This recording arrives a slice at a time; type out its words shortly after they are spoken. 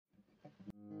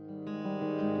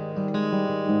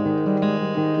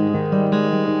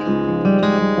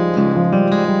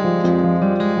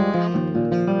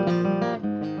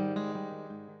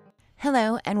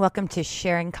welcome to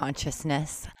Sharing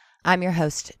Consciousness. I'm your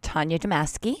host, Tanya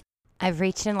Damasky. I've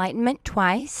reached enlightenment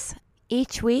twice.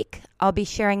 Each week, I'll be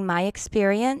sharing my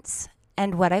experience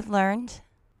and what I've learned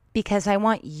because I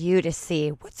want you to see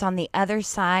what's on the other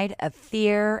side of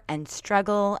fear and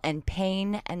struggle and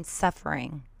pain and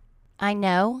suffering. I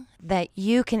know that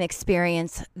you can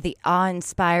experience the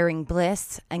awe-inspiring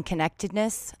bliss and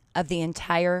connectedness of the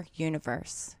entire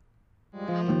universe.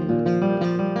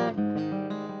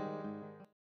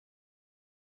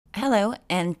 Hello,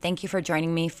 and thank you for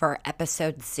joining me for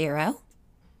episode 0.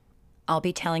 I'll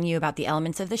be telling you about the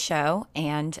elements of the show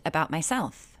and about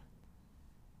myself.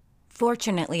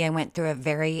 Fortunately, I went through a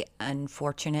very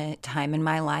unfortunate time in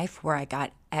my life where I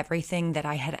got everything that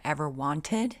I had ever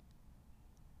wanted.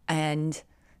 And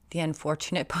the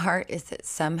unfortunate part is that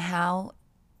somehow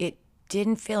it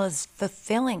didn't feel as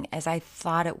fulfilling as I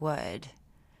thought it would.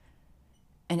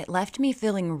 And it left me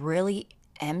feeling really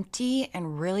empty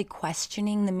and really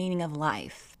questioning the meaning of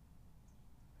life.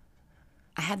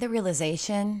 I had the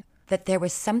realization that there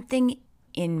was something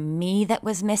in me that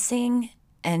was missing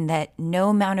and that no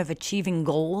amount of achieving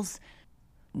goals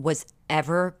was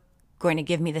ever going to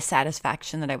give me the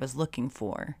satisfaction that I was looking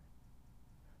for.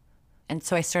 And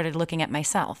so I started looking at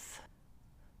myself.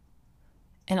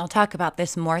 And I'll talk about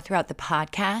this more throughout the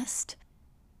podcast,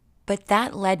 but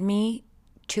that led me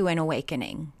to an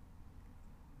awakening.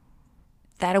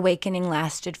 That awakening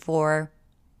lasted for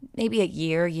maybe a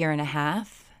year and a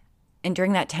half. And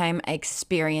during that time, I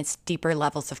experienced deeper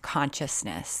levels of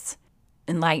consciousness,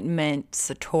 enlightenment,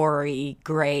 satori,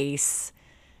 grace.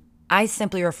 I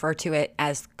simply refer to it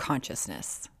as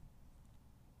consciousness.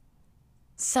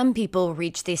 Some people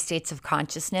reach these states of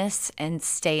consciousness and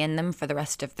stay in them for the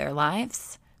rest of their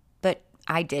lives, but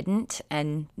I didn't,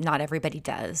 and not everybody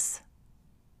does.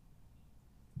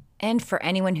 And for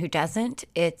anyone who doesn't,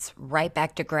 it's right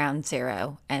back to ground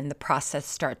zero, and the process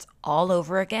starts all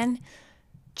over again,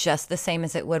 just the same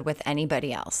as it would with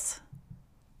anybody else.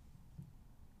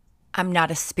 I'm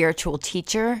not a spiritual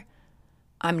teacher.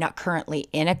 I'm not currently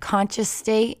in a conscious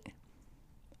state.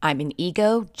 I'm an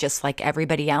ego, just like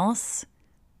everybody else.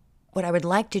 What I would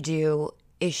like to do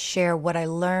is share what I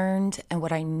learned and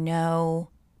what I know,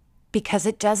 because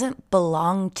it doesn't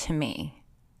belong to me.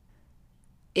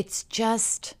 It's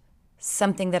just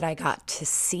something that I got to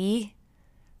see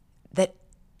that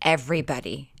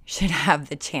everybody should have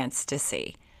the chance to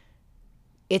see.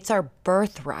 It's our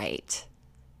birthright.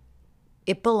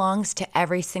 It belongs to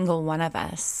every single one of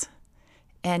us.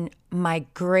 And my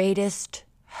greatest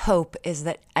hope is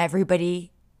that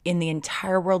everybody in the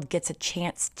entire world gets a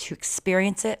chance to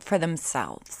experience it for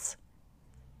themselves.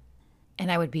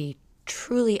 And I would be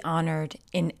truly honored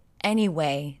in any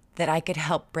way that I could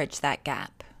help bridge that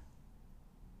gap.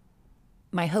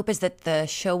 My hope is that the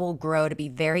show will grow to be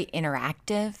very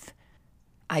interactive.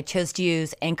 I chose to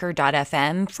use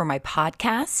Anchor.fm for my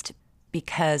podcast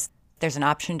because there's an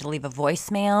option to leave a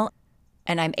voicemail,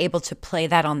 and I'm able to play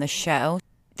that on the show.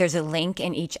 There's a link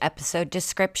in each episode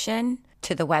description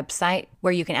to the website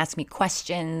where you can ask me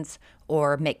questions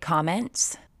or make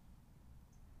comments.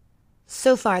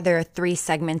 So far, there are 3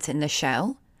 segments in the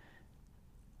show.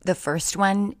 The first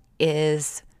one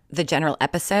is the general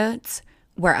episodes,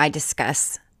 where I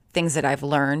discuss things that I've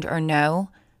learned or know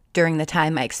during the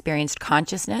time I experienced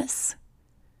consciousness.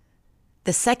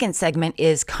 The second segment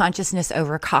is Consciousness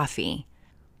Over Coffee,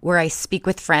 where I speak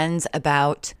with friends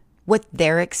about what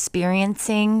they're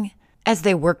experiencing as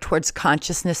they work towards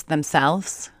consciousness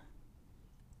themselves.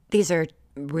 These are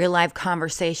real-life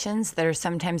conversations that are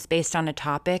sometimes based on a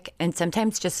topic and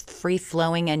sometimes just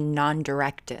free-flowing and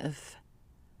non-directive.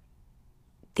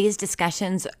 These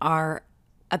discussions are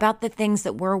about the things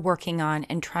that we're working on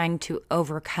and trying to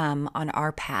overcome on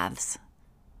our paths.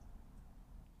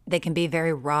 They can be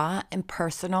very raw and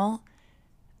personal,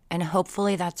 and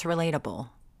hopefully that's relatable.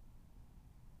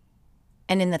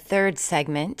 And in the third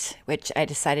segment, which I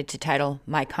decided to title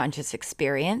My Conscious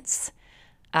Experience,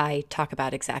 I talk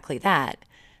about exactly that,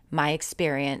 my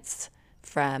experience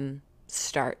from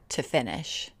start to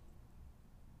finish.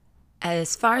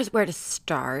 As far as where to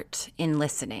start in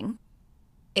listening,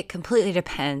 it completely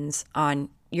depends on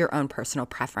your own personal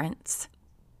preference.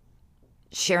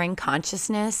 Sharing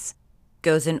Consciousness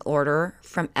goes in order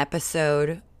from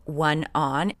episode 1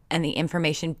 on, and the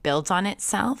information builds on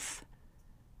itself.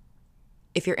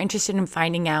 If you're interested in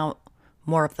finding out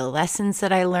more of the lessons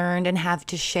that I learned and have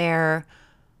to share,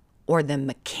 or the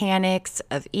mechanics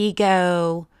of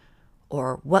ego,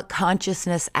 or what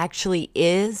consciousness actually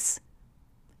is,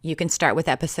 you can start with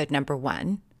episode number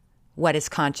 1, What is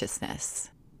Consciousness?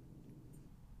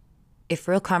 If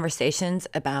real conversations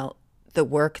about the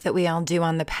work that we all do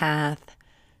on the path,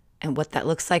 and what that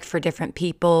looks like for different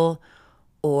people,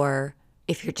 or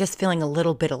if you're just feeling a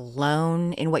little bit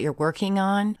alone in what you're working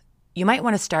on, you might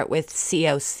want to start with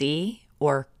COC,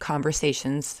 or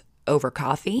Conversations Over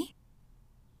Coffee.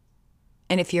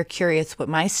 And if you're curious what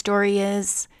my story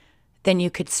is, then you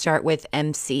could start with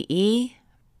MCE,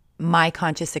 My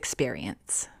Conscious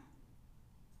Experience.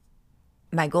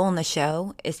 My goal in the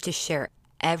show is to share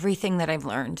everything that I've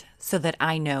learned so that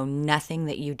I know nothing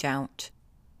that you don't.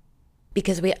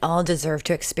 Because we all deserve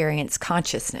to experience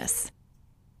consciousness.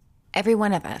 Every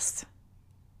one of us.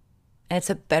 And it's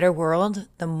a better world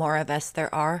the more of us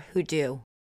there are who do.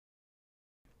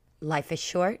 Life is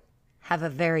short. Have a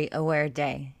very aware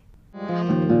day.